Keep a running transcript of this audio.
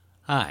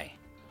Hi,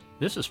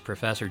 this is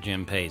Professor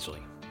Jim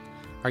Paisley.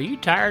 Are you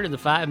tired of the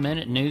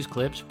 5-minute news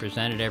clips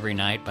presented every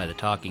night by the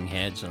talking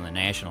heads on the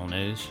national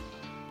news?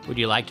 Would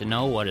you like to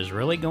know what is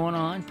really going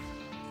on?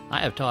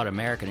 I have taught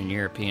American and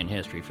European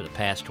history for the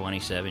past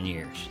 27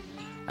 years.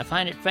 I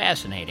find it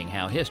fascinating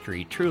how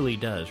history truly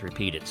does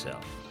repeat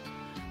itself.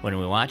 When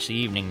we watch the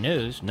evening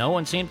news, no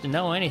one seems to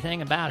know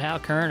anything about how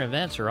current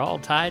events are all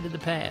tied to the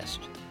past.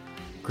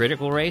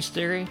 Critical race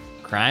theory,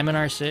 crime in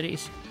our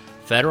cities,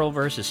 federal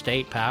versus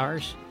state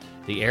powers,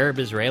 the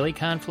Arab-Israeli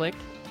conflict.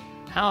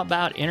 How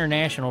about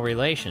international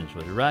relations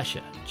with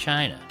Russia,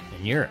 China,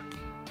 and Europe?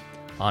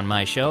 On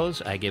my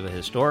shows, I give a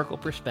historical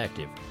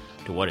perspective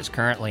to what is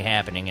currently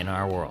happening in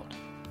our world.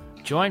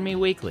 Join me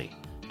weekly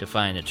to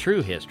find the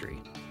true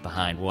history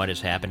behind what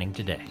is happening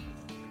today.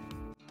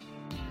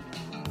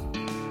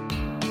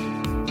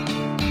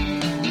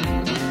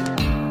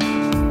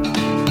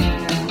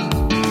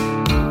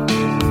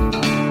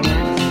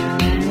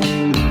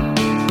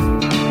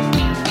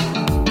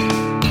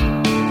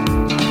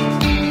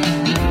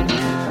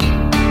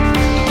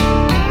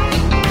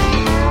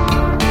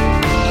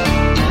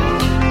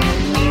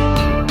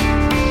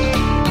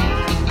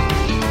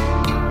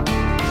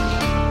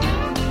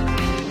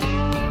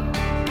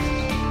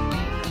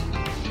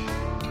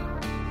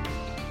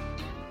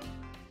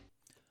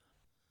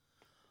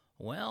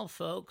 Well,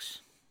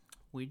 folks,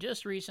 we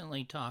just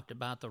recently talked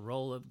about the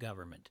role of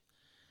government,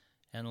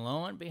 and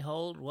lo and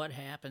behold, what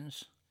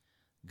happens?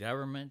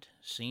 Government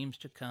seems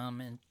to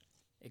come and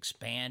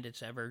expand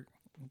its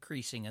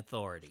ever-increasing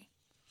authority.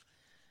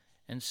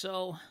 And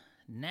so,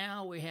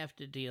 now we have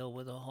to deal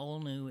with a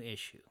whole new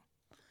issue.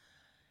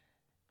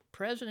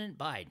 President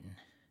Biden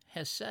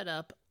has set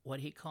up what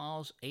he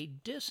calls a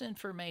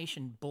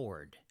disinformation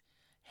board,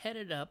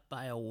 headed up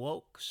by a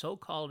woke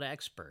so-called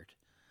expert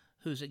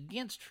who's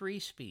against free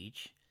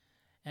speech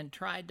and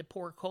tried to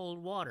pour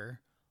cold water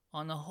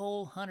on the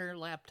whole Hunter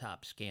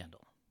laptop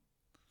scandal.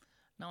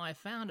 Now, I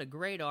found a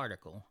great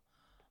article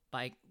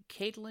by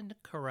Caitlin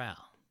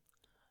Corral.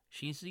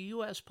 She's the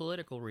U.S.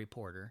 political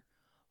reporter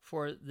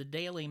for the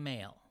Daily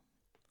Mail.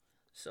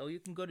 So you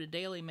can go to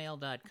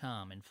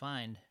dailymail.com and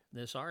find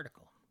this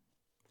article.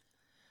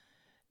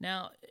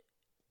 Now,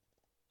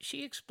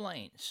 she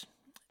explains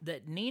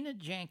that Nina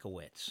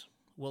Jankowicz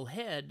will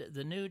head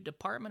the new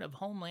Department of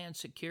Homeland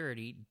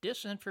Security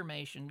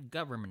Disinformation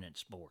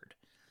Governance Board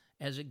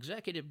as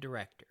executive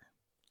director.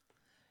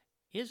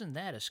 Isn't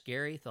that a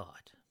scary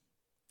thought?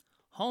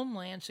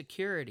 Homeland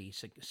Security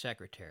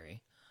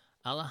Secretary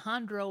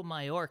Alejandro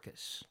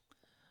Mayorkas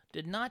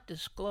did not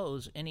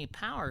disclose any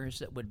powers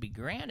that would be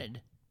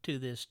granted to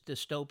this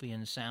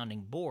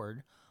dystopian-sounding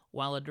board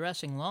while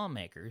addressing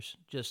lawmakers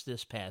just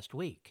this past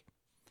week.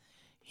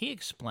 He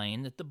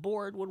explained that the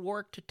board would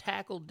work to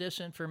tackle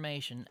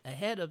disinformation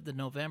ahead of the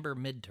November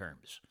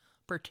midterms,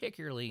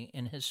 particularly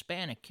in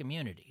Hispanic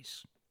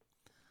communities.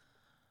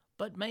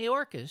 But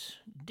Mayorkas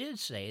did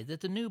say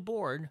that the new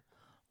board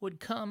would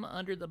come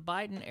under the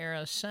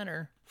Biden-era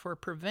Center for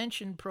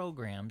Prevention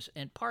Programs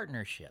and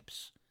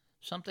Partnerships,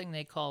 something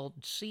they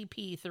called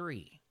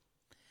CP3,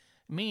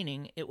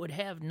 meaning it would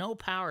have no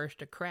powers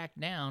to crack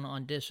down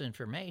on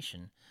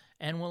disinformation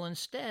and will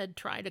instead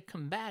try to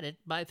combat it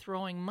by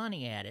throwing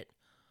money at it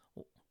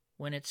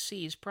when it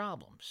sees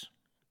problems.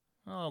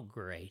 Oh,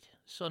 great.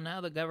 So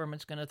now the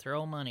government's going to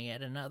throw money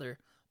at another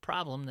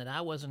problem that I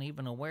wasn't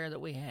even aware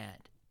that we had.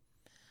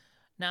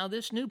 Now,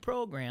 this new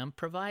program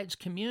provides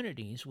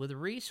communities with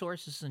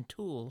resources and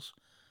tools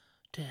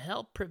to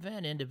help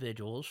prevent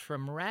individuals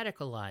from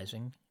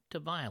radicalizing to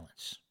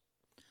violence.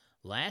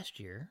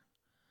 Last year,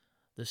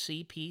 the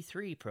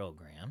CP3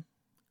 program,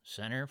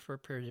 Center for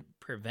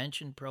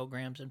Prevention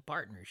Programs and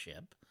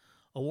Partnership,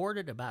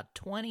 awarded about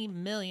 $20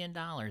 million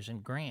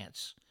in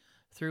grants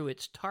through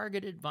its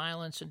Targeted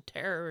Violence and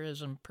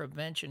Terrorism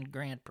Prevention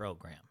Grant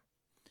Program.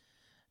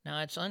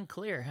 Now, it's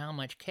unclear how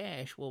much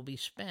cash will be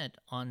spent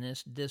on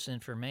this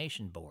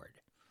disinformation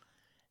board,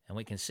 and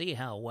we can see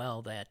how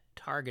well that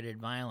Targeted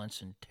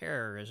Violence and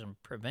Terrorism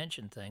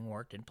Prevention thing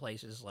worked in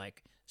places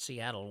like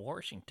Seattle,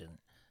 Washington,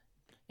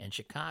 and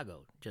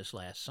Chicago just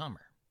last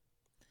summer.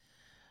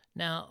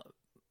 Now,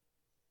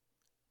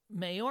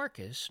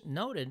 Mayorkas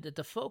noted that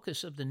the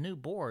focus of the new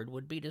board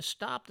would be to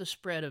stop the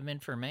spread of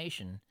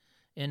information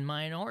in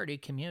minority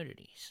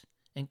communities,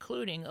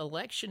 including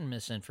election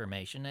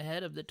misinformation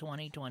ahead of the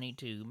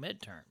 2022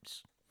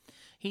 midterms.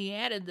 He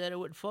added that it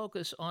would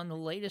focus on the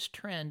latest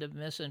trend of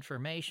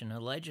misinformation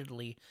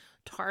allegedly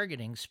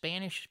targeting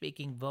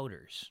Spanish-speaking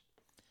voters.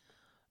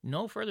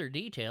 No further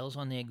details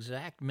on the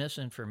exact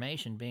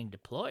misinformation being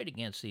deployed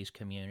against these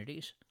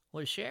communities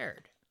was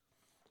shared.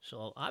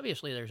 So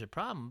obviously there's a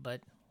problem,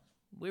 but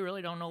we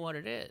really don't know what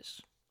it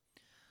is.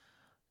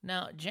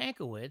 Now,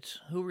 Jankowicz,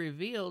 who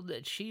revealed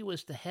that she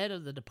was the head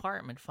of the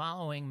department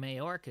following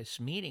Mayorkas'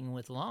 meeting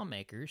with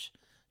lawmakers,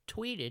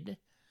 tweeted,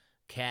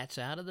 "Cat's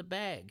out of the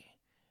bag.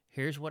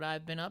 Here's what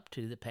I've been up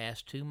to the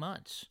past 2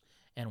 months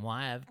and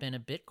why I've been a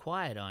bit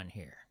quiet on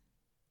here."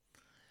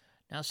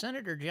 Now,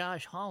 Senator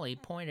Josh Hawley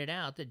pointed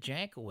out that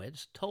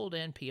Jankowicz told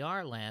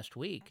NPR last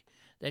week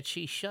that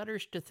she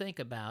shudders to think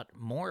about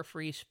more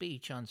free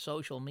speech on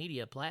social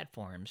media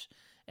platforms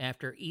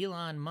after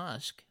Elon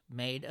Musk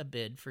made a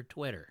bid for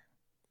Twitter.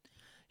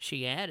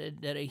 She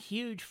added that a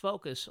huge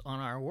focus on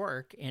our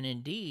work, and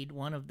indeed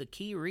one of the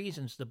key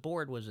reasons the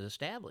board was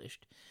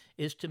established,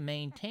 is to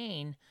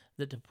maintain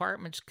the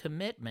department's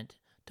commitment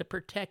to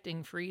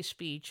protecting free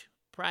speech,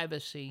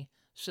 privacy,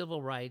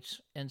 civil rights,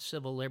 and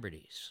civil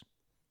liberties.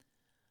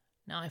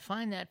 Now, I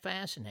find that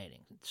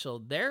fascinating. So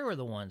they're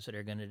the ones that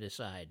are going to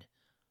decide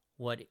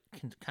what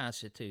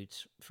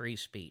constitutes free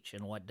speech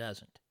and what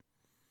doesn't.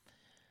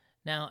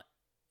 Now,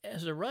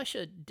 as a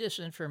Russia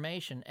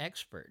disinformation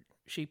expert,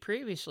 she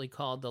previously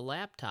called the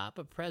laptop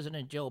of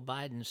President Joe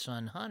Biden's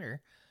son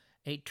Hunter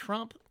a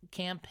Trump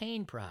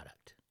campaign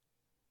product.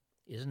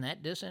 Isn't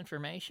that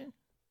disinformation?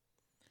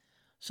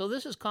 So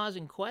this is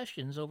causing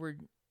questions over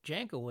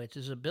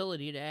Jankowicz's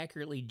ability to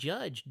accurately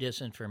judge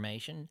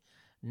disinformation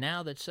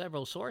now that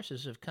several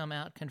sources have come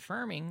out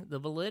confirming the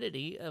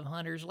validity of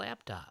Hunter's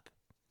laptop.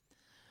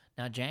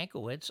 Now,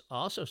 Jankowicz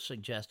also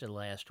suggested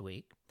last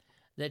week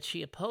that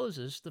she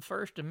opposes the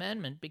First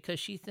Amendment because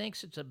she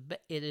thinks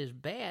it is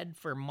bad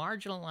for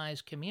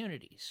marginalized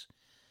communities,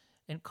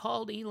 and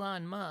called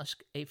Elon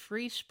Musk a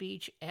free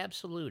speech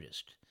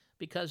absolutist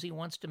because he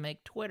wants to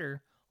make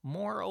Twitter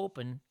more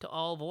open to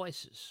all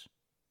voices.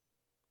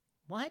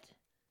 What?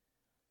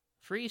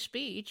 Free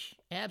speech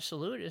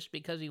absolutist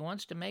because he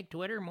wants to make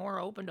Twitter more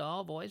open to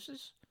all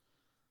voices?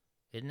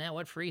 Isn't that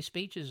what free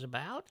speech is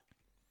about?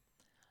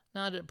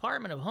 Now, the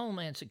Department of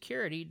Homeland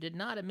Security did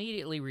not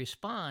immediately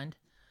respond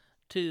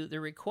to the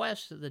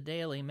request of the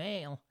Daily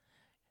Mail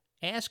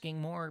asking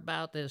more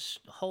about this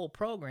whole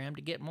program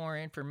to get more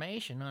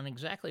information on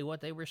exactly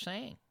what they were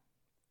saying.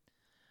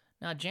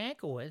 Now,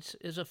 Jankowicz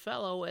is a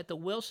fellow at the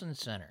Wilson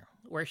Center,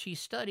 where she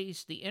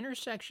studies the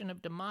intersection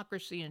of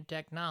democracy and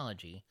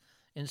technology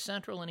in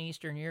Central and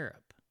Eastern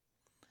Europe.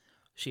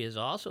 She is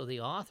also the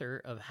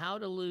author of How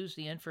to Lose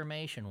the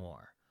Information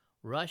War,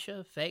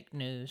 Russia, Fake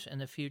News,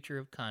 and the Future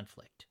of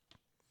Conflict.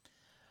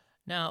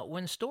 Now,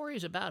 when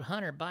stories about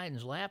Hunter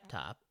Biden's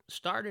laptop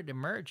started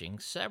emerging,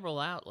 several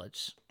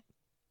outlets,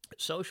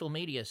 social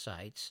media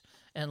sites,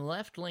 and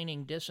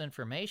left-leaning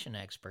disinformation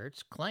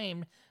experts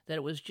claimed that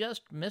it was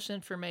just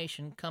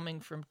misinformation coming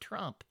from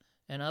Trump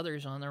and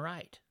others on the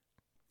right.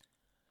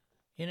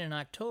 In an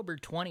October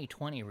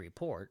 2020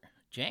 report,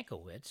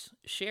 Jankowicz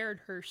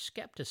shared her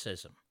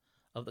skepticism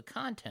of the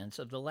contents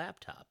of the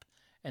laptop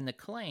and the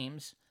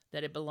claims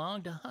that it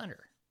belonged to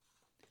Hunter.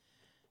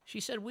 She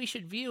said we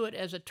should view it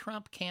as a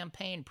Trump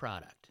campaign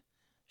product,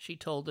 she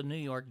told the New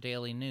York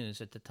Daily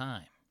News at the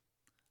time.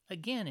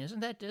 Again,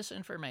 isn't that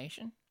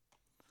disinformation?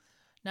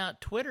 Now,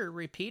 Twitter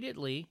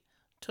repeatedly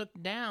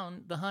took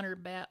down the Hunter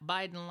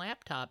Biden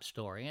laptop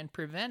story and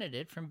prevented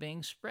it from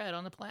being spread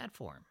on the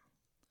platform.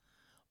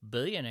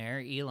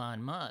 Billionaire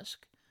Elon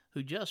Musk,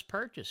 who just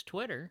purchased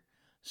Twitter,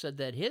 said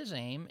that his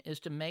aim is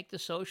to make the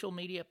social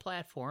media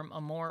platform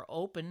a more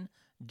open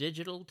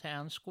digital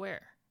town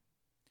square.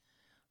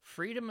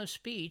 Freedom of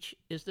speech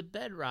is the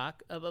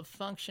bedrock of a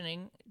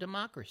functioning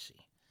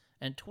democracy,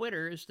 and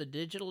Twitter is the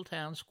digital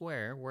town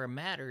square where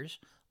matters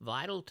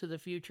vital to the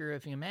future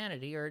of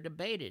humanity are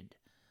debated,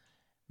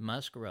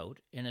 Musk wrote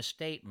in a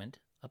statement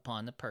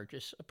upon the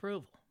purchase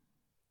approval.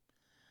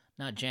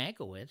 Now,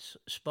 Jankowicz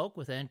spoke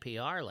with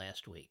NPR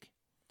last week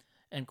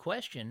and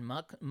questioned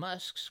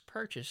Musk's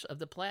purchase of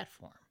the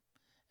platform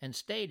and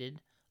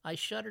stated, "I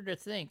shudder to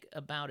think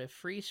about if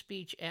free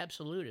speech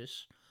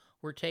absolutists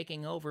were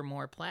taking over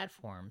more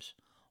platforms,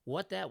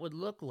 what that would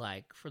look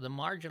like for the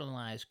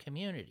marginalized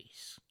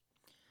communities."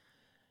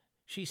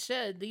 She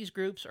said these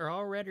groups are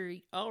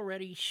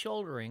already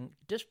shouldering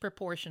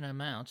disproportionate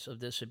amounts of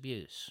this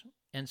abuse,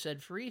 and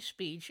said free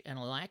speech and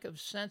a lack of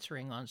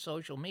censoring on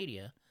social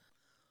media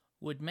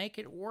would make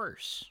it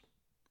worse.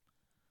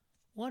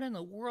 What in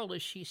the world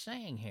is she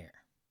saying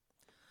here?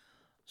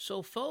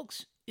 So,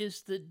 folks,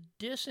 is the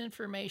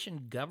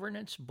Disinformation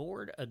Governance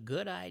Board a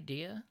good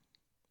idea?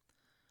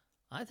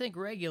 I think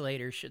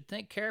regulators should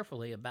think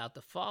carefully about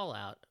the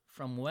fallout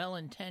from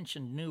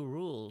well-intentioned new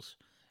rules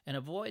and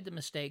avoid the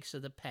mistakes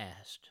of the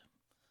past.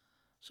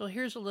 So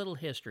here's a little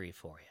history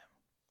for you.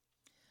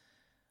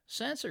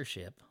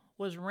 Censorship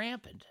was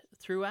rampant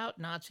throughout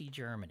Nazi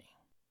Germany.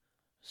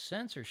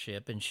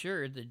 Censorship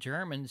ensured that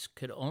Germans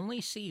could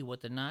only see what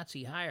the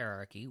Nazi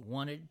hierarchy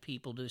wanted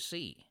people to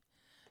see,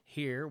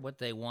 hear what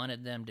they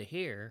wanted them to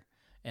hear,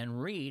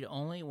 and read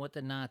only what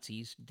the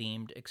Nazis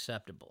deemed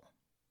acceptable.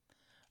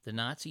 The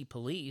Nazi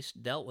police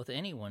dealt with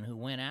anyone who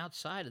went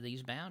outside of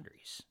these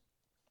boundaries.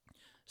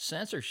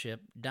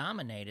 Censorship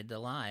dominated the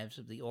lives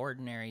of the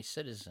ordinary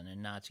citizen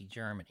in Nazi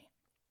Germany.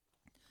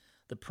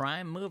 The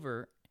prime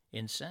mover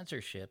in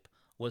censorship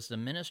was the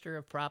Minister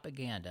of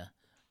Propaganda,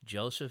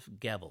 Joseph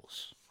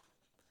Goebbels.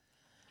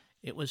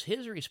 It was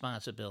his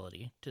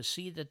responsibility to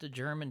see that the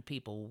German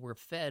people were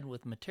fed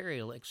with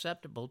material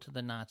acceptable to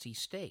the Nazi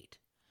state.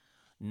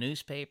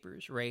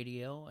 Newspapers,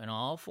 radio, and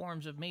all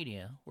forms of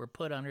media were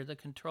put under the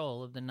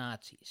control of the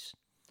Nazis.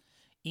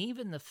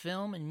 Even the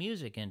film and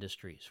music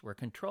industries were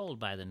controlled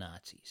by the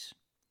Nazis.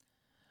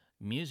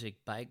 Music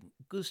by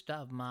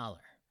Gustav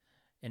Mahler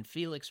and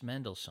Felix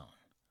Mendelssohn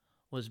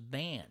was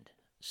banned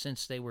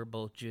since they were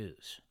both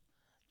Jews.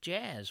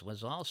 Jazz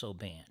was also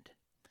banned.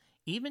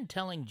 Even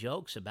telling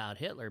jokes about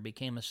Hitler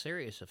became a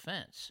serious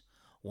offense,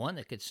 one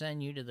that could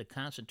send you to the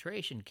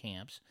concentration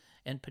camps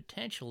and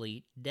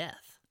potentially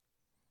death.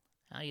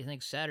 How do you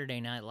think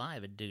Saturday Night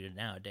Live would do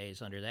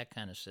nowadays under that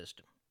kind of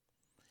system?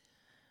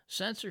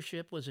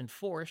 Censorship was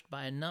enforced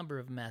by a number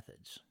of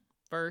methods.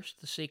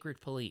 First, the secret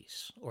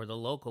police, or the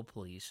local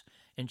police,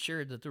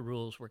 ensured that the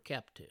rules were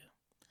kept to.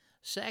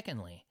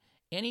 Secondly,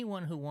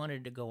 anyone who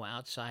wanted to go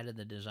outside of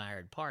the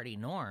desired party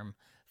norm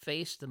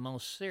faced the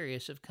most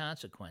serious of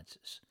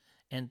consequences.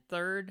 And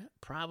third,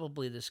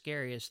 probably the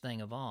scariest thing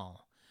of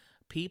all,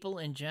 people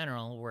in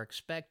general were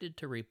expected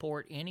to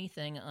report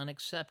anything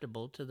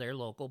unacceptable to their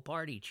local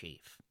party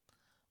chief.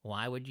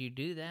 Why would you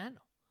do that?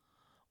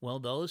 Well,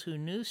 those who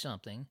knew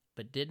something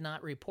but did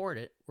not report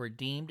it were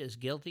deemed as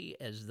guilty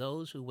as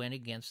those who went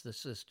against the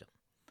system.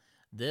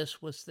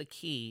 This was the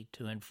key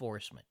to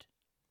enforcement.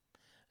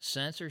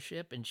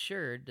 Censorship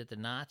ensured that the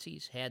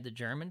Nazis had the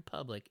German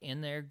public in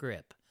their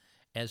grip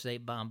as they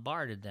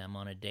bombarded them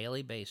on a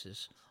daily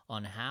basis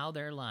on how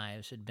their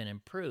lives had been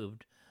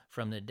improved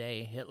from the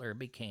day Hitler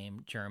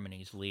became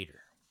Germany's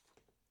leader.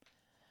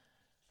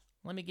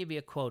 Let me give you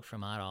a quote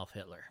from Adolf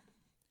Hitler.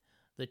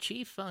 "The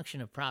chief function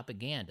of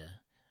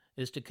propaganda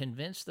is to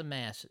convince the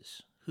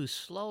masses, whose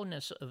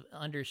slowness of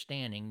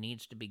understanding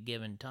needs to be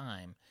given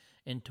time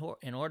in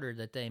order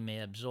that they may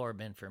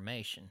absorb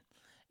information,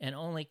 and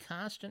only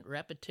constant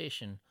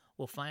repetition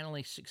will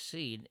finally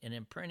succeed in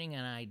imprinting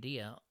an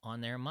idea on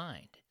their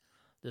mind.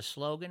 The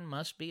slogan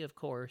must be, of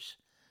course,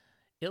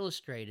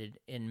 illustrated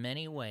in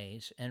many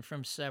ways and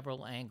from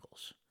several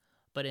angles,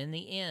 but in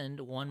the end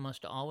one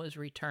must always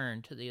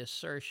return to the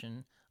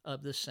assertion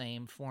of the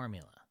same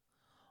formula.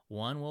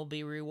 One will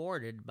be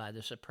rewarded by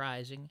the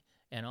surprising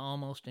and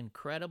almost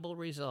incredible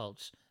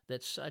results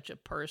that such a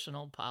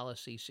personal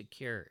policy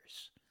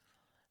secures."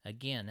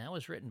 Again, that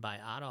was written by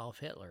Adolf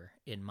Hitler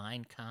in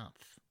Mein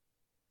Kampf.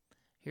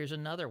 Here's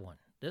another one,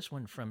 this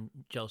one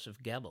from Joseph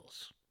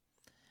Goebbels,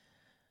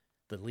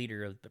 the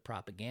leader of the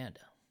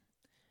propaganda.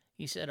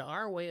 He said,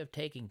 "Our way of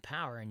taking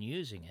power and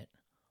using it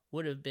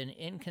would have been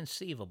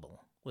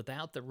inconceivable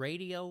without the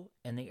radio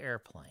and the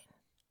airplane."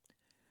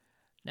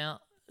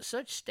 Now,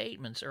 such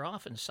statements are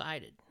often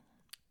cited.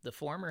 The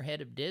former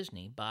head of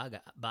Disney, Bob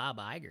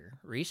Iger,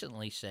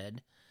 recently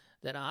said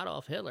that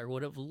Adolf Hitler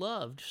would have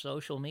loved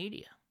social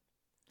media.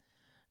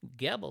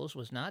 Goebbels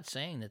was not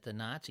saying that the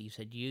Nazis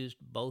had used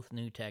both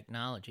new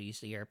technologies,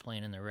 the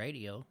airplane and the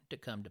radio, to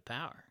come to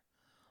power.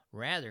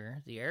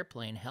 Rather, the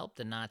airplane helped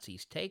the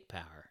Nazis take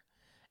power,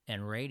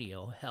 and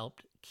radio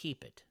helped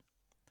keep it.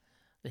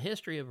 The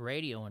history of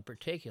radio in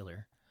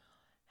particular,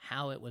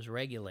 how it was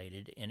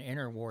regulated in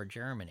interwar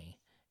Germany,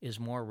 is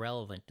more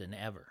relevant than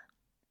ever.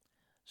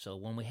 So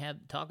when we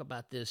talk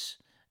about this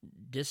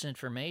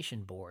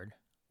disinformation board,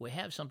 we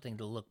have something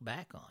to look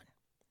back on.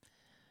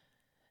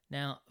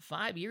 Now,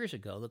 5 years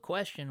ago, the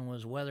question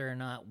was whether or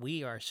not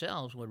we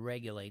ourselves would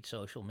regulate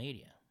social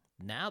media.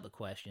 Now the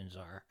questions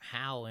are,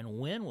 how and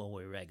when will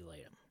we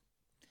regulate them?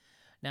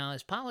 Now,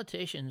 as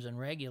politicians and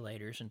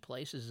regulators in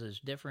places as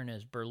different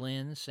as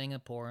Berlin,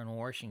 Singapore, and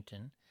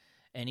Washington,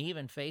 and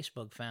even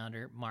Facebook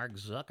founder Mark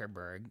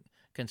Zuckerberg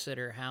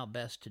consider how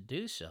best to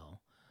do so,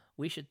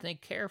 we should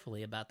think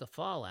carefully about the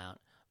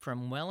fallout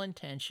from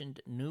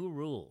well-intentioned new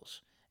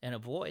rules and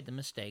avoid the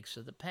mistakes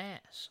of the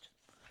past.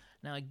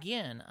 Now,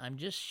 again, I'm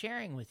just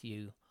sharing with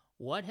you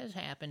what has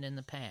happened in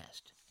the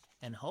past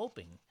and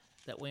hoping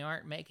that we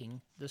aren't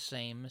making the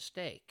same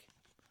mistake.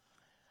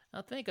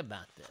 Now, think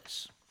about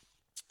this.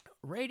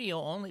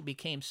 Radio only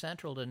became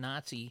central to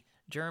Nazi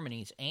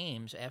Germany's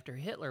aims after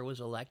Hitler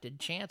was elected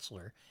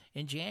chancellor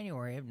in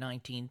January of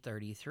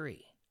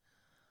 1933.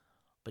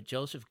 But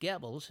Joseph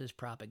Goebbels, his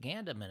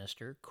propaganda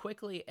minister,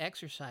 quickly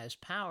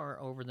exercised power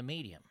over the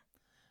medium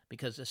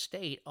because the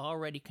state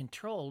already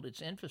controlled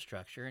its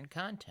infrastructure and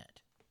content.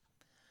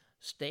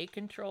 State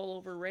control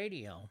over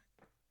radio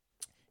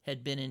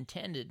had been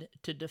intended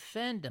to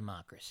defend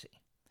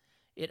democracy.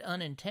 It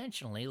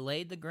unintentionally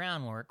laid the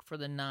groundwork for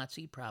the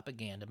Nazi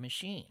propaganda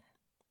machine.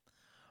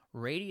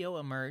 Radio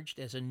emerged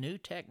as a new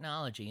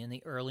technology in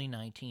the early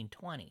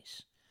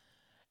 1920s,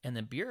 and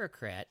the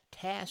bureaucrat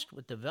tasked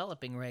with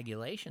developing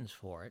regulations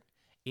for it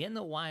in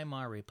the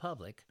Weimar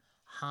Republic,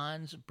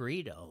 Hans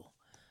Bredow,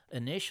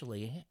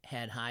 initially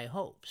had high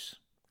hopes.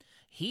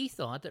 He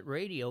thought that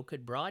radio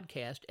could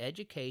broadcast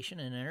education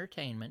and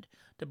entertainment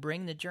to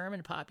bring the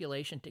German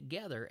population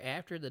together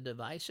after the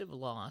divisive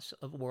loss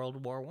of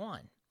World War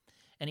I,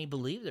 and he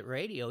believed that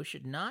radio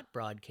should not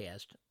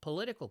broadcast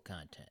political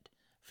content,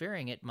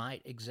 fearing it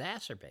might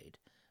exacerbate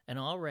an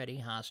already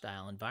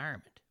hostile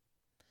environment.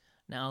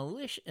 Now,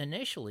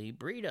 initially,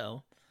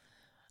 Bredow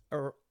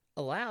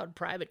allowed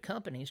private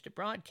companies to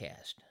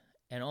broadcast,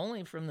 and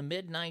only from the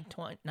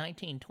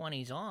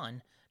mid-1920s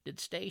on did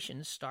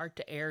stations start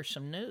to air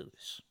some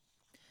news.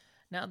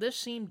 Now, this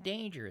seemed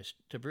dangerous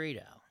to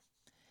Bredow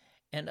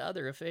and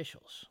other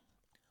officials,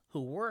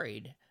 who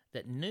worried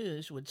that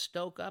news would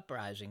stoke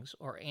uprisings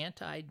or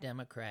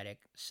anti-democratic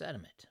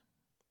sentiment.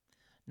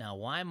 Now,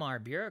 Weimar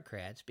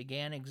bureaucrats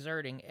began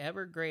exerting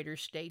ever greater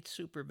state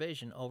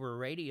supervision over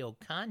radio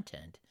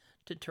content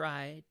to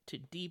try to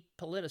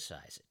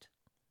depoliticize it.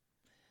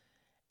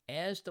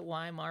 As the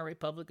Weimar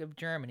Republic of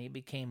Germany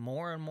became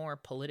more and more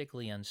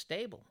politically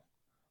unstable,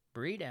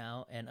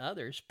 Bredau and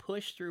others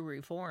pushed through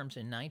reforms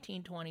in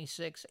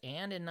 1926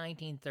 and in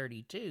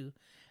 1932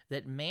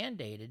 that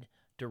mandated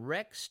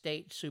direct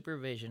state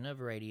supervision of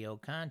radio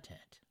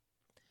content.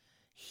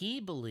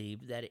 He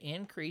believed that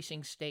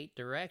increasing state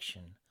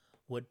direction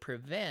would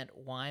prevent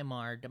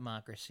Weimar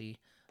democracy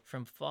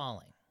from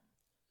falling.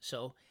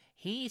 So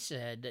he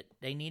said that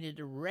they needed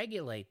to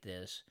regulate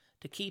this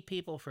to keep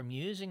people from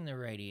using the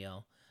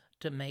radio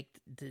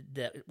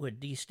that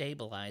would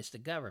destabilize the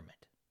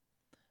government.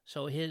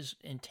 So his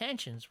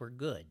intentions were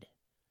good,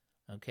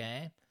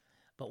 okay?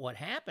 But what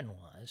happened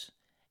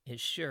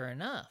is sure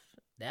enough,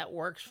 that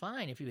works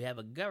fine if you have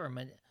a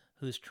government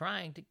who's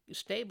trying to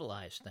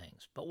stabilize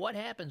things. But what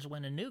happens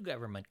when a new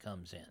government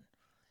comes in?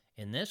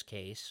 In this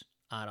case,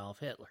 Adolf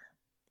Hitler.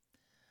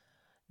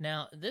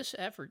 Now, this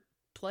effort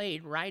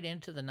played right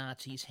into the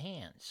Nazis'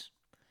 hands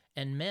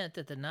and meant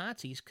that the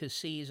Nazis could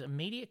seize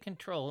immediate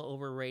control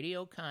over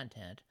radio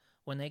content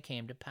when they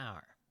came to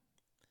power.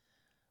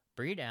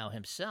 Bredau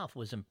himself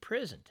was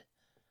imprisoned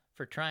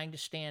for trying to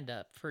stand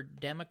up for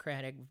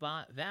democratic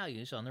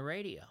values on the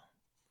radio.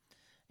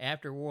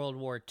 After World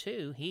War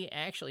II, he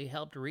actually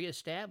helped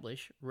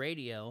reestablish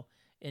radio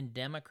in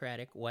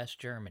democratic West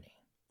Germany.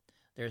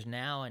 There's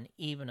now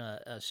even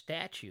a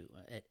statue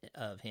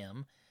of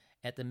him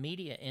at the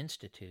Media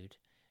Institute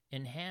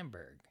in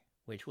Hamburg,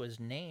 which was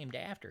named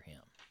after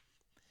him.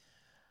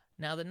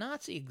 Now, the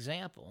Nazi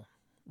example,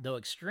 though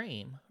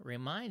extreme,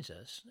 reminds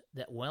us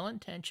that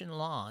well-intentioned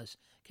laws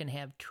can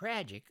have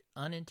tragic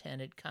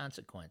unintended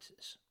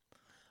consequences.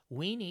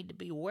 We need to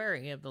be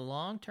wary of the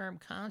long-term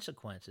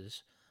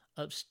consequences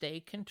of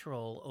state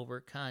control over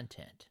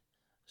content,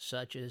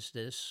 such as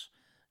this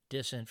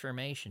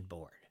Disinformation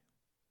Board.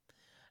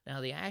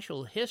 Now, the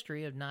actual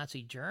history of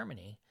Nazi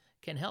Germany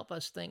can help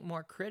us think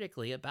more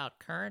critically about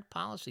current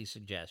policy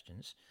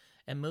suggestions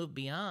and move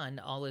beyond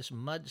all this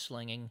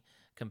mudslinging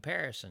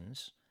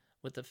comparisons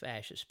with the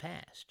fascist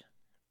past.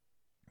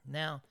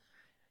 Now,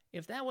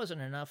 if that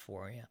wasn't enough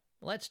for you,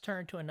 let's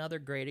turn to another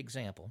great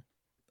example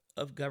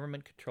of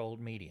government-controlled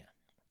media.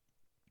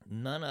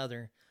 None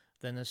other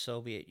than the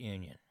Soviet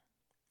Union.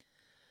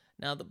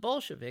 Now, the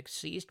Bolsheviks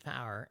seized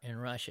power in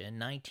Russia in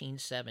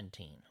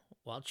 1917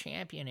 while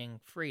championing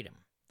freedom.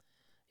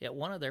 Yet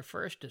one of their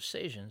first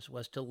decisions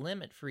was to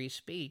limit free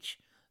speech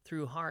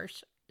through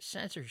harsh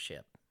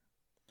censorship.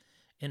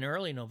 In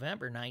early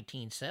November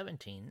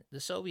 1917,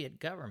 the Soviet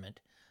government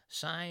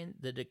signed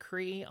the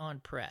Decree on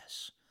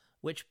Press,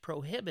 which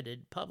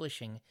prohibited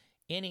publishing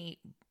any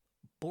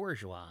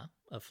bourgeois,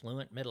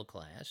 affluent middle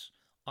class,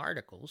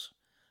 articles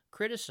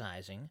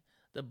criticizing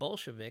the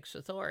Bolsheviks'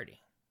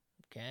 authority.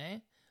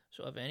 Okay?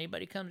 So if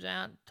anybody comes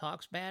out and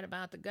talks bad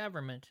about the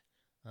government,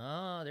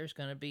 there's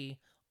going to be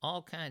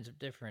all kinds of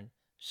different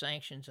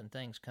sanctions and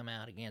things come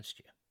out against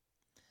you.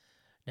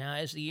 Now,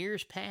 as the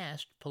years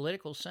passed,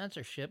 political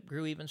censorship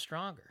grew even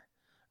stronger,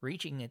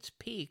 reaching its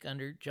peak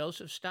under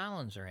Joseph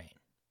Stalin's reign.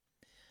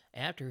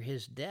 After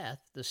his death,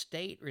 the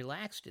state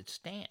relaxed its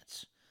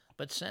stance,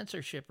 but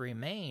censorship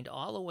remained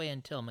all the way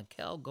until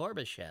Mikhail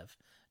Gorbachev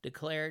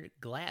declared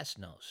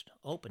glasnost,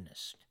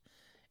 openness,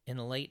 in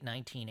the late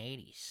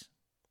 1980s.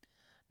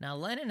 Now,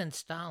 Lenin and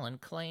Stalin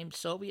claimed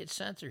Soviet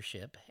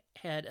censorship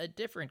had a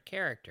different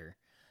character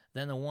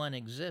than the one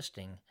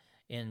existing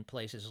in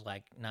places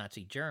like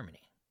Nazi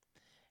Germany,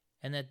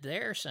 and that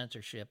their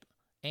censorship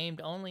aimed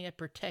only at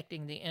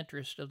protecting the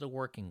interests of the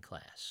working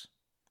class.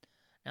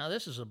 Now,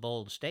 this is a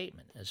bold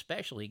statement,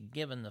 especially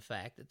given the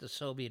fact that the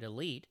Soviet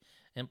elite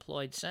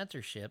employed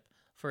censorship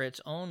for its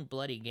own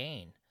bloody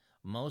gain,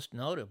 most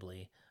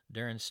notably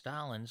during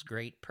Stalin's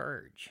Great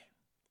Purge.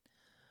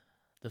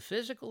 The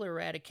physical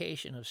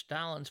eradication of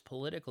Stalin's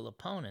political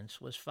opponents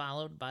was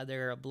followed by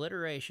their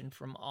obliteration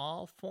from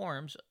all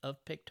forms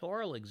of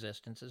pictorial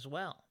existence as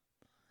well.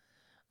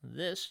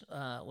 This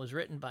was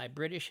written by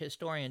British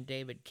historian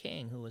David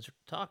King, who has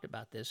talked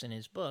about this in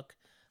his book,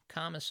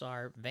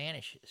 Commissar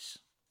Vanishes.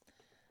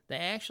 They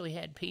actually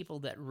had people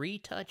that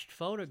retouched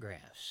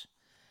photographs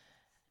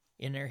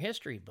in their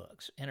history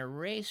books and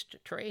erased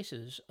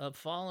traces of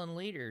fallen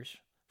leaders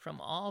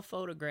from all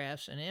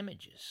photographs and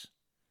images.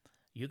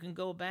 You can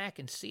go back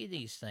and see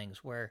these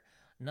things where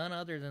none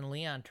other than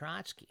Leon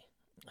Trotsky,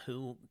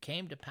 who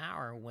came to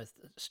power with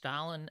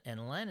Stalin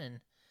and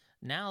Lenin,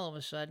 now all of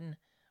a sudden,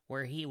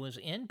 where he was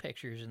in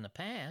pictures in the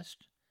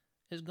past,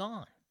 is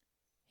gone.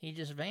 He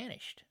just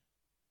vanished.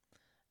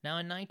 Now,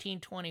 in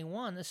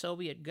 1921, the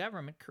Soviet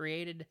government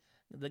created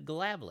the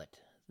Glavlit,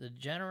 the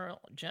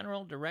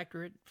General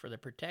Directorate for the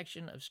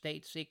Protection of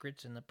State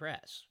Secrets in the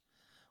Press,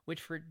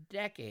 which for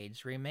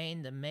decades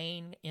remained the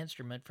main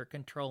instrument for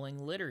controlling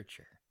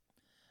literature.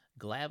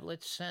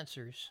 Glavlit's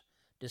censors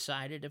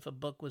decided if a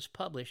book was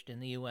published in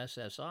the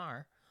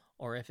USSR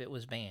or if it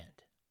was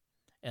banned.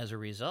 As a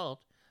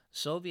result,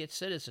 Soviet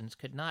citizens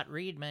could not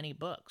read many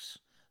books,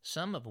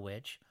 some of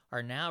which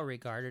are now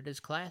regarded as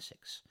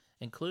classics,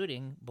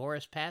 including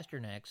Boris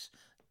Pasternak's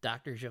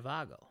Dr.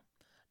 Zhivago,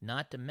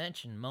 not to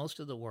mention most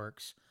of the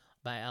works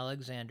by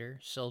Alexander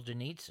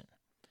Solzhenitsyn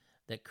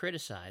that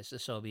criticized the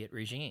Soviet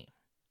regime.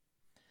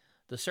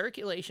 The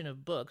circulation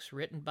of books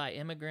written by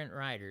immigrant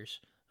writers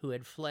who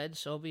had fled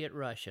Soviet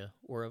Russia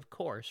were, of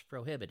course,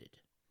 prohibited.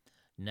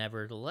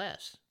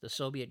 Nevertheless, the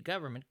Soviet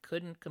government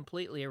couldn't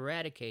completely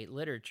eradicate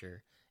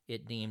literature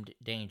it deemed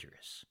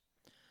dangerous.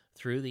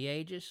 Through the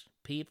ages,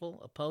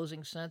 people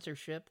opposing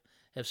censorship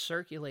have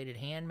circulated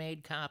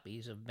handmade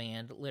copies of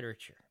banned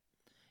literature.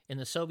 In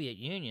the Soviet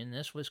Union,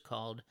 this was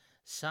called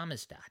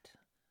samizdat,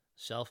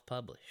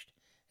 self-published,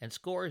 and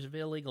scores of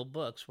illegal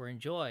books were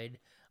enjoyed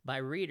by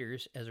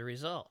readers as a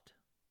result.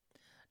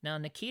 Now,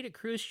 Nikita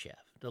Khrushchev,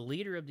 the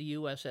leader of the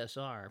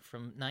USSR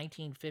from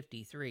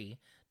 1953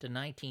 to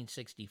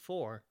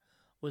 1964,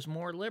 was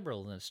more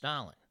liberal than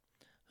Stalin,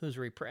 whose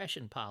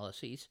repression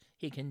policies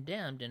he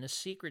condemned in a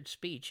secret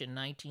speech in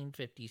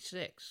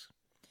 1956.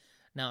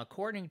 Now,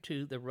 according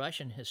to the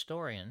Russian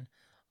historian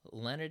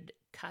Leonid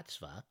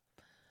Katsva,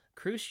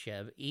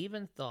 Khrushchev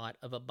even thought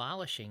of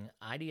abolishing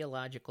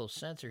ideological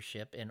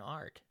censorship in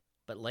art,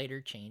 but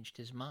later changed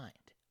his mind.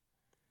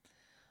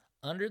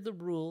 Under the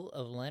rule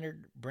of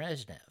Leonid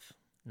Brezhnev,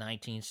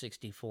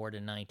 1964 to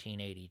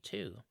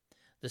 1982,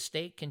 the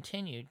state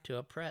continued to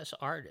oppress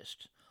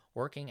artists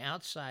working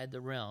outside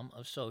the realm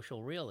of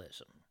social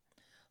realism.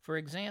 For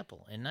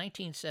example, in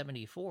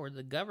 1974,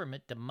 the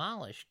government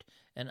demolished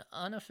an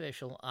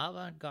unofficial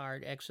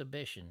avant-garde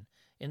exhibition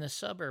in the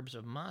suburbs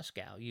of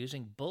Moscow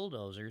using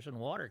bulldozers and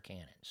water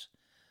cannons.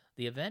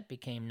 The event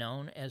became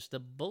known as the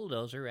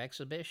Bulldozer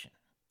Exhibition.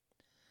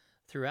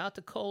 Throughout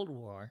the Cold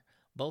War,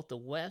 both the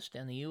West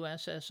and the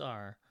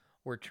USSR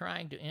were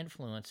trying to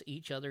influence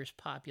each other's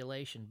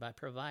population by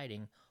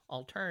providing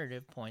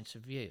alternative points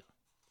of view.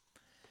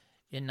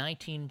 In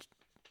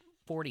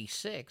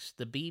 1946,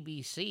 the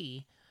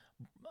BBC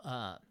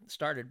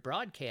started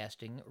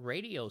broadcasting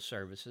radio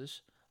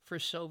services for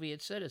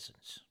Soviet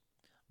citizens.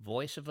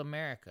 Voice of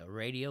America,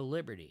 Radio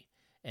Liberty,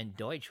 and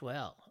Deutsche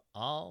Welle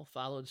all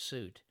followed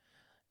suit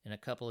in a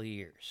couple of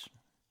years.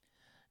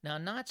 Now,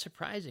 not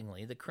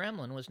surprisingly, the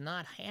Kremlin was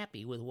not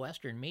happy with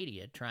Western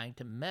media trying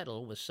to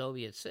meddle with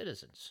Soviet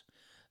citizens,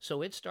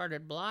 so it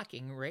started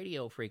blocking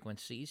radio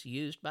frequencies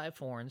used by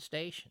foreign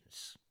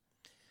stations.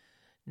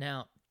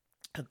 Now,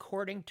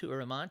 according to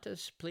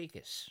Rimantas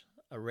Plikis,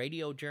 a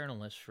radio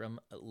journalist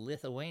from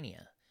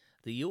Lithuania,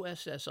 the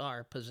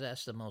USSR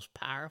possessed the most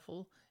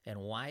powerful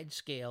and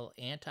wide-scale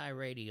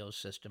anti-radio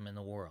system in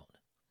the world.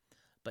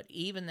 But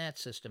even that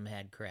system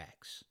had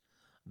cracks.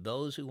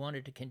 Those who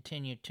wanted to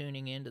continue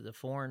tuning into the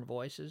foreign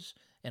voices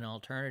and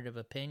alternative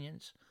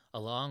opinions,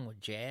 along with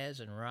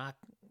jazz and rock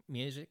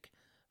music,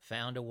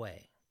 found a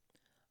way.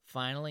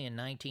 Finally, in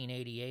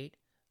 1988,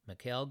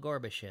 Mikhail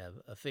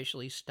Gorbachev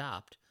officially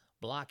stopped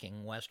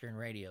blocking Western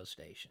radio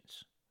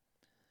stations.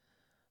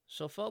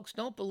 So, folks,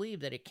 don't believe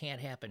that it can't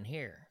happen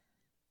here.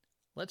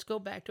 Let's go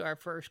back to our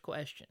first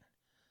question.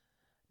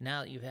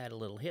 Now that you've had a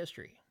little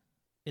history,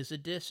 is the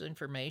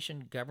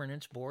Disinformation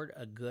Governance Board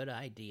a good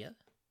idea?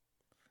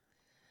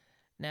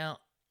 Now,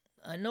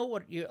 I know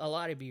what a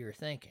lot of you are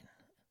thinking.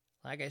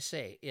 Like I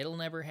say, it'll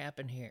never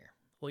happen here.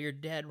 Well, you're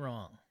dead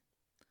wrong.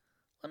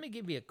 Let me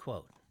give you a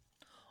quote.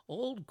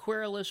 Old,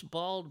 querulous,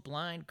 bald,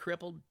 blind,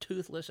 crippled,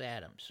 toothless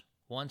Adams,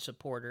 one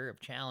supporter of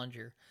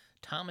challenger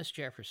Thomas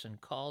Jefferson,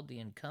 called the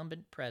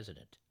incumbent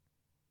president.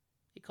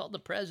 He called the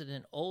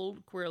president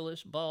old,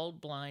 querulous,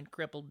 bald, blind,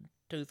 crippled,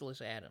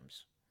 toothless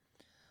Adams.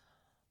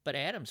 But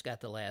Adams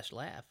got the last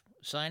laugh,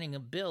 signing a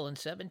bill in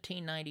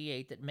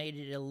 1798 that made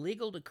it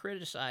illegal to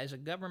criticize a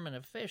government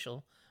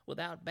official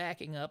without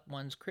backing up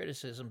one's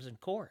criticisms in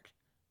court.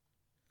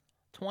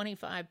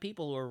 25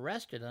 people were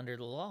arrested under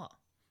the law,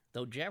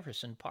 though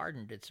Jefferson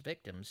pardoned its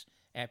victims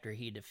after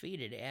he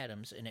defeated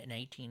Adams in an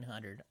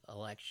 1800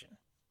 election.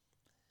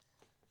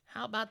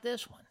 How about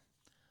this one?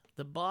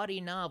 The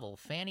bawdy novel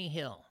Fanny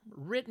Hill,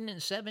 written in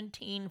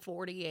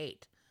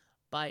 1748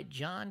 by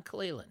John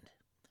Cleland,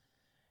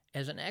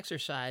 as an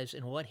exercise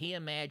in what he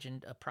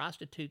imagined a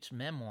prostitute's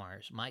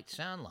memoirs might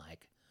sound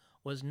like,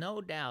 was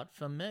no doubt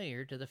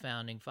familiar to the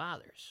Founding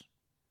Fathers.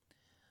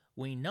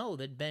 We know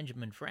that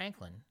Benjamin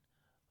Franklin,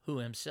 who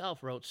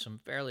himself wrote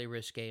some fairly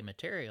risque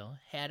material,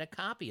 had a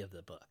copy of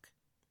the book.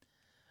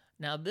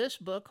 Now, this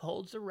book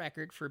holds the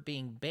record for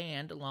being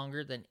banned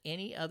longer than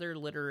any other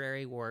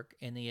literary work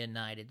in the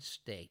United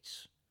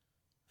States.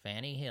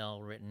 Fanny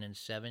Hill, written in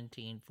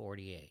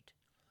 1748.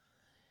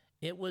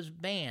 It was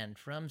banned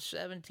from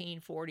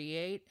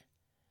 1748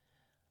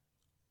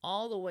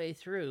 all the way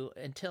through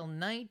until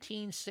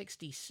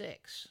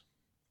 1966.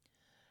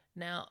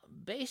 Now,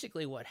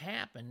 basically what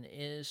happened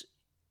is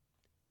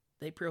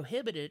they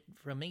prohibited it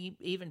from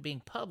even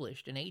being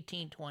published in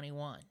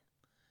 1821.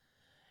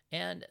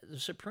 And the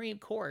Supreme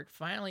Court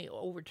finally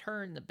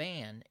overturned the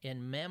ban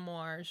in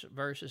Memoirs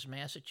versus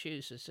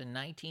Massachusetts in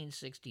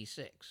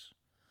 1966.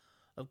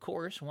 Of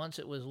course, once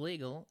it was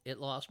legal, it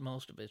lost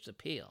most of its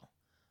appeal.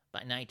 By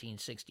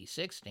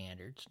 1966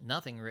 standards,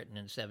 nothing written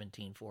in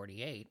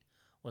 1748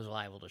 was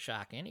liable to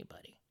shock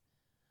anybody.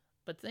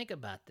 But think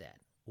about that.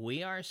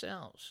 We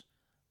ourselves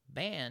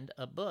banned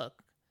a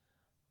book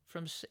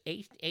from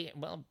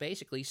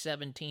basically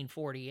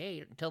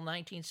 1748 until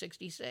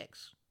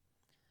 1966.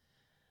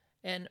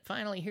 And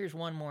finally, here's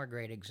one more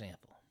great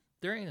example.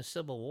 During the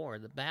Civil War,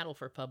 the battle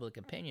for public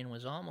opinion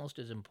was almost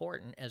as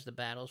important as the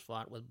battles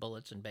fought with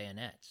bullets and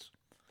bayonets.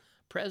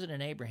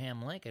 President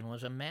Abraham Lincoln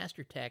was a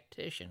master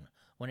tactician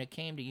when it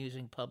came to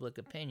using public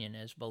opinion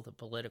as both a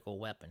political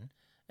weapon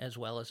as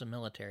well as a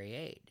military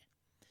aid.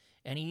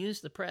 And he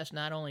used the press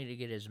not only to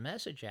get his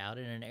message out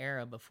in an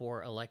era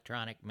before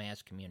electronic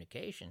mass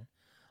communication,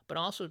 but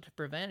also to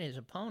prevent his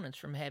opponents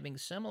from having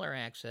similar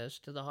access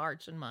to the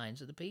hearts and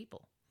minds of the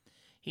people.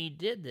 He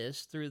did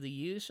this through the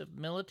use of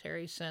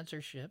military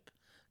censorship,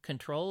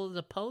 control of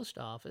the post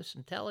office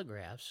and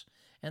telegraphs,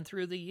 and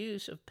through the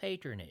use of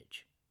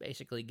patronage,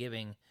 basically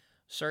giving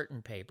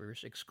certain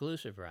papers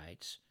exclusive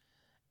rights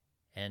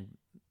and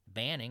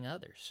banning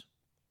others.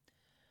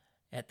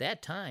 At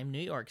that time, New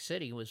York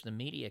City was the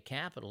media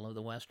capital of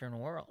the Western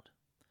world.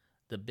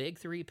 The big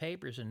three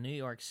papers in New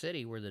York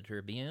City were the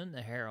Tribune,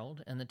 the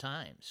Herald, and the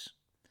Times.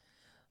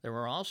 There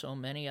were also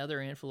many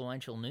other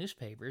influential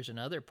newspapers in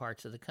other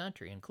parts of the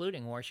country,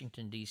 including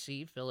Washington,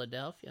 D.C.,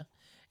 Philadelphia,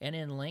 and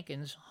in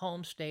Lincoln's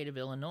home state of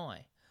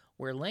Illinois,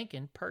 where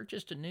Lincoln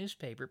purchased a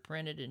newspaper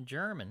printed in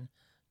German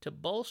to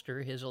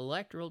bolster his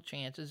electoral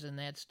chances in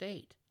that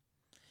state.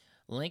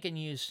 Lincoln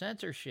used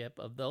censorship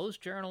of those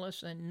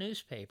journalists and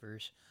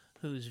newspapers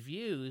whose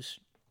views,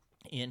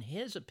 in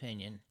his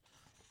opinion,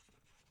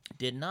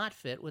 did not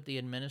fit with the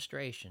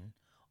administration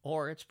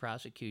or its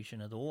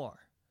prosecution of the war,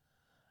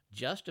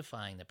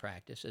 justifying the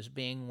practice as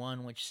being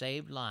one which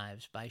saved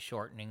lives by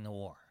shortening the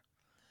war.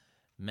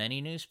 Many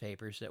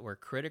newspapers that were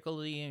critical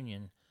of the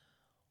Union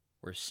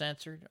were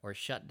censored or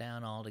shut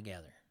down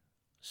altogether.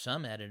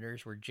 Some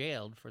editors were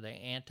jailed for their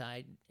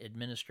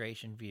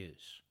anti-administration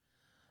views.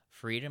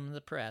 Freedom of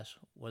the press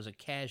was a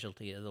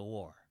casualty of the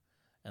war,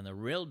 and the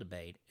real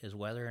debate is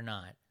whether or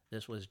not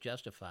this was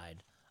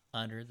justified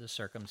under the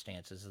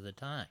circumstances of the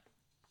time.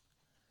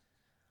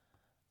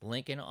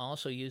 Lincoln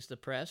also used the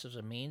press as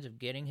a means of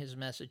getting his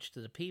message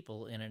to the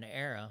people in an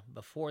era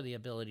before the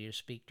ability to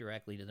speak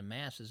directly to the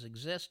masses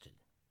existed.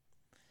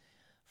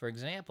 For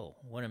example,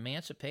 when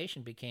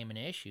emancipation became an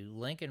issue,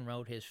 Lincoln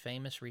wrote his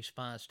famous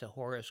response to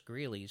Horace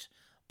Greeley's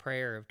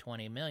Prayer of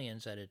 20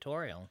 Millions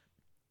editorial,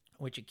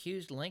 which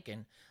accused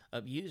Lincoln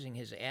of using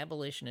his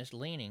abolitionist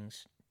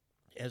leanings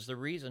as the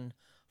reason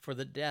for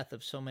the death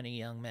of so many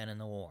young men in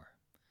the war.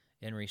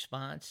 In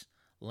response,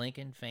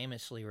 Lincoln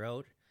famously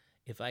wrote,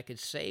 "If I could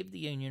save the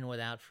Union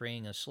without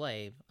freeing a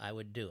slave, I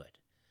would do it.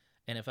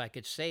 And if I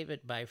could save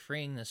it by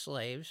freeing the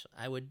slaves,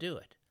 I would do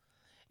it.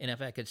 And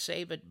if I could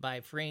save it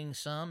by freeing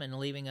some and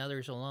leaving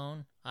others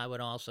alone, I would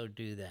also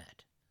do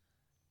that."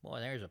 Boy,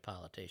 there's a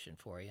politician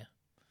for you.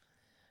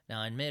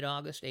 Now, in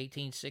mid-August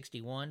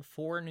 1861,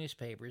 4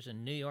 newspapers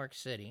in New York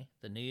City,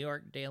 the New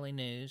York Daily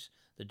News,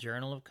 the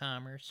Journal of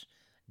Commerce,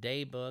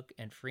 Day Book,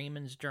 and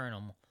Freeman's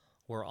Journal,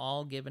 were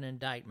all given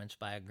indictments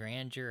by a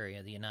grand jury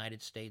of the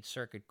United States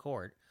Circuit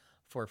Court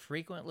for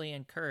frequently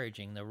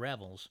encouraging the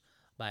rebels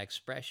by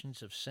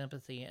expressions of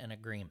sympathy and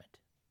agreement.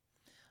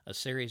 A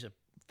series of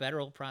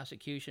federal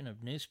prosecution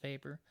of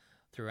newspaper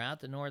throughout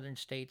the northern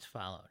states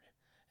followed,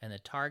 and the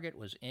target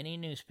was any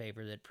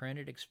newspaper that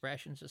printed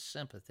expressions of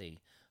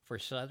sympathy for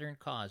Southern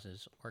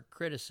causes or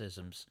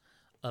criticisms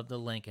of the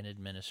Lincoln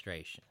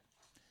administration.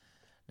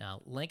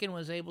 Now, Lincoln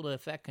was able to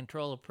effect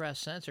control of press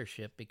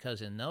censorship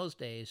because in those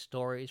days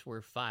stories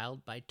were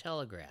filed by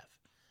telegraph,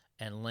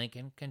 and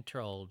Lincoln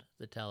controlled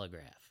the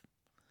telegraph.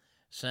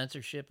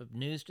 Censorship of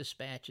news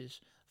dispatches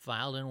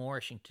filed in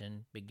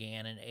Washington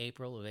began in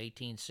April of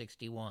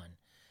 1861,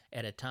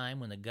 at a time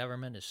when the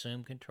government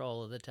assumed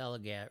control of the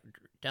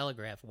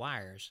telegraph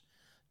wires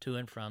to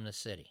and from the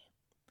city.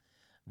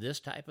 This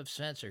type of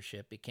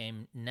censorship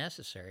became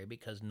necessary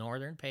because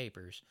Northern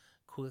papers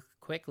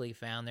quickly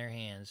found their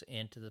hands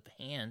into the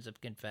hands of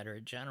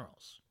Confederate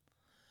generals.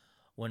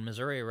 When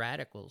Missouri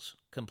radicals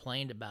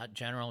complained about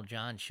General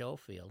John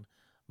Schofield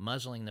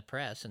muzzling the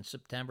press in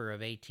September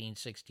of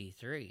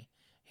 1863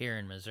 here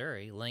in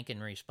Missouri,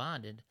 Lincoln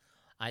responded,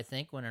 "I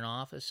think when an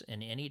office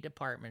in any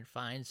department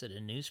finds that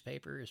a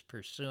newspaper is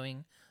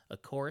pursuing a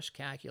course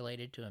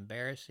calculated to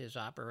embarrass his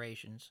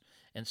operations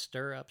and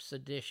stir up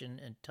sedition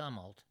and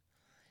tumult,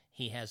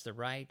 he has the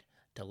right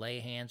to lay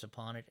hands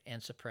upon it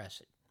and suppress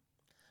it."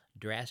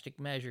 Drastic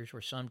measures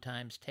were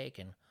sometimes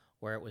taken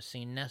where it was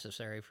seen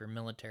necessary for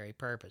military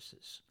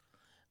purposes.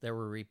 There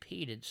were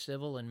repeated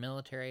civil and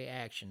military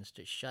actions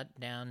to shut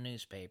down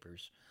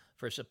newspapers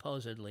for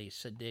supposedly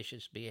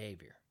seditious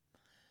behavior.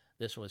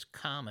 This was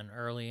common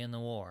early in the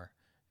war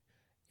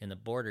in the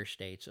border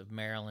states of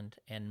Maryland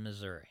and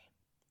Missouri.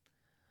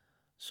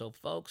 So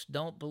folks,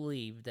 don't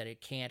believe that it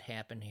can't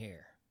happen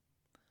here.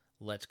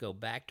 Let's go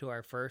back to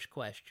our first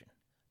question.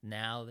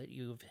 Now that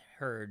you've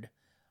heard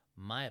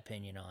my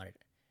opinion on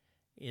it,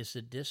 is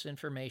the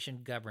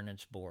Disinformation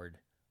Governance Board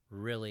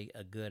really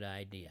a good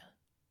idea?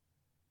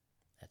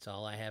 That's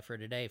all I have for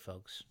today,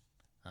 folks.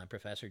 I'm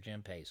Professor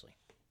Jim Paisley.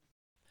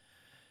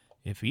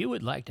 If you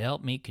would like to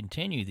help me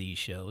continue these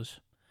shows,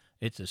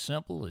 it's as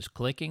simple as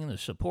clicking the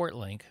support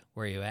link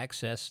where you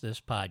access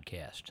this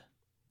podcast.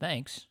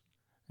 Thanks,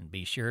 and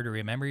be sure to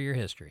remember your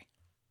history.